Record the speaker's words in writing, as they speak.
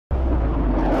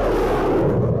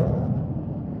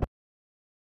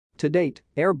To date,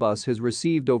 Airbus has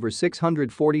received over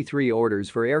 643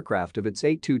 orders for aircraft of its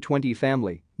A220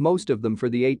 family, most of them for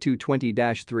the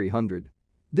A220-300.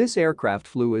 This aircraft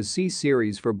flew as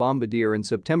C-Series for Bombardier in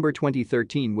September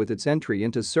 2013 with its entry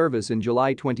into service in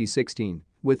July 2016.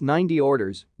 With 90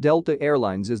 orders, Delta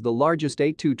Airlines is the largest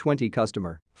A220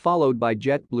 customer, followed by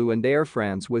JetBlue and Air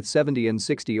France with 70 and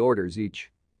 60 orders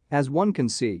each. As one can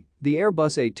see, the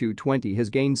Airbus A220 has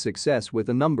gained success with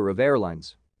a number of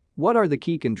airlines. What are the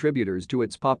key contributors to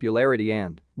its popularity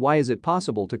and why is it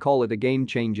possible to call it a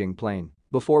game-changing plane?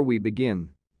 Before we begin,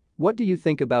 what do you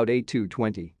think about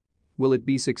A220? Will it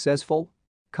be successful?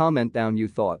 Comment down your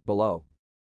thought below.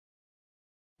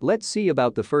 Let's see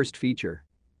about the first feature.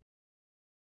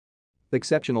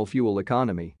 Exceptional fuel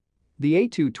economy. The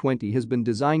A220 has been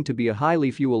designed to be a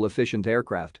highly fuel-efficient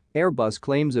aircraft. Airbus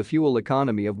claims a fuel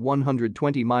economy of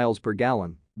 120 miles per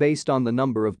gallon based on the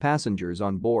number of passengers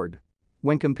on board.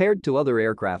 When compared to other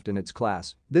aircraft in its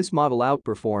class, this model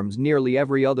outperforms nearly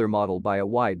every other model by a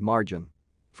wide margin.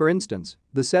 For instance,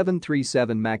 the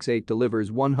 737 MAX 8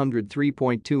 delivers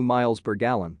 103.2 miles per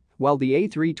gallon, while the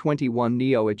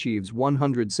A321neo achieves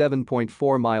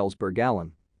 107.4 miles per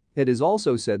gallon. It is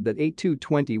also said that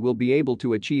A220 will be able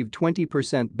to achieve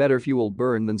 20% better fuel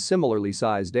burn than similarly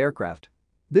sized aircraft.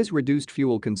 This reduced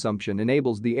fuel consumption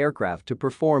enables the aircraft to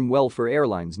perform well for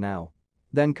airlines now.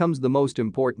 Then comes the most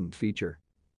important feature: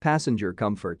 passenger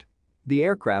comfort. The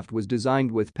aircraft was designed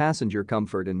with passenger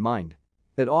comfort in mind.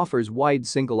 It offers wide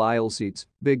single-aisle seats,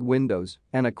 big windows,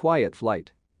 and a quiet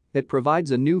flight. It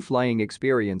provides a new flying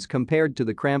experience compared to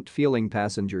the cramped feeling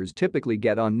passengers typically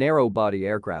get on narrow-body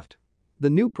aircraft. The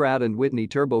new Pratt & Whitney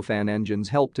turbofan engines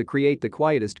help to create the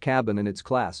quietest cabin in its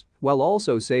class, while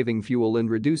also saving fuel and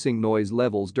reducing noise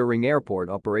levels during airport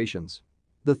operations.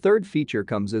 The third feature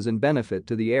comes as a benefit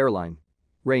to the airline: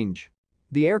 range.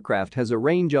 The aircraft has a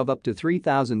range of up to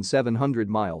 3,700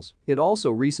 miles. It also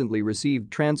recently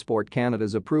received Transport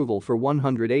Canada's approval for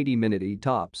 180-minute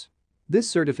ETOPS. This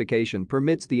certification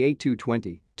permits the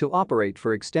A220 to operate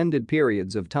for extended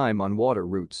periods of time on water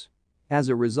routes. As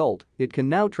a result, it can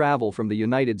now travel from the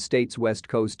United States West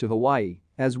Coast to Hawaii,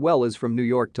 as well as from New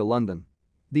York to London.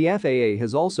 The FAA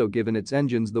has also given its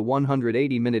engines the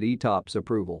 180-minute ETOPS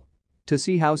approval. To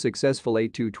see how successful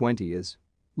A220 is,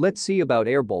 let's see about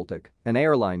airBaltic, an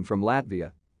airline from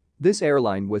Latvia. This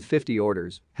airline with 50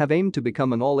 orders have aimed to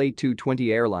become an all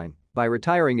A220 airline by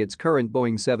retiring its current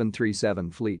Boeing 737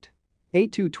 fleet.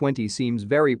 A220 seems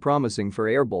very promising for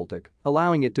airBaltic,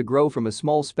 allowing it to grow from a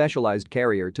small specialized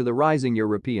carrier to the rising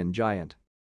European giant.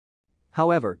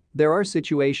 However, there are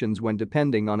situations when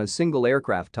depending on a single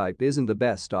aircraft type isn't the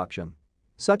best option,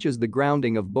 such as the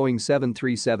grounding of Boeing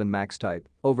 737 MAX type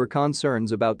over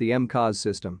concerns about the MCAS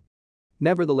system.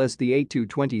 Nevertheless, the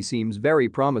A220 seems very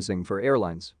promising for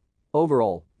airlines.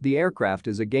 Overall, the aircraft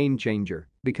is a game changer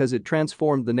because it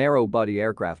transformed the narrow-body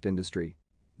aircraft industry.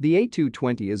 The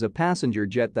A220 is a passenger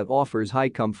jet that offers high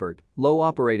comfort, low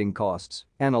operating costs,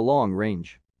 and a long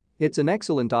range. It's an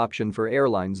excellent option for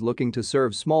airlines looking to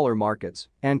serve smaller markets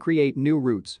and create new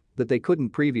routes that they couldn't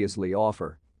previously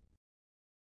offer.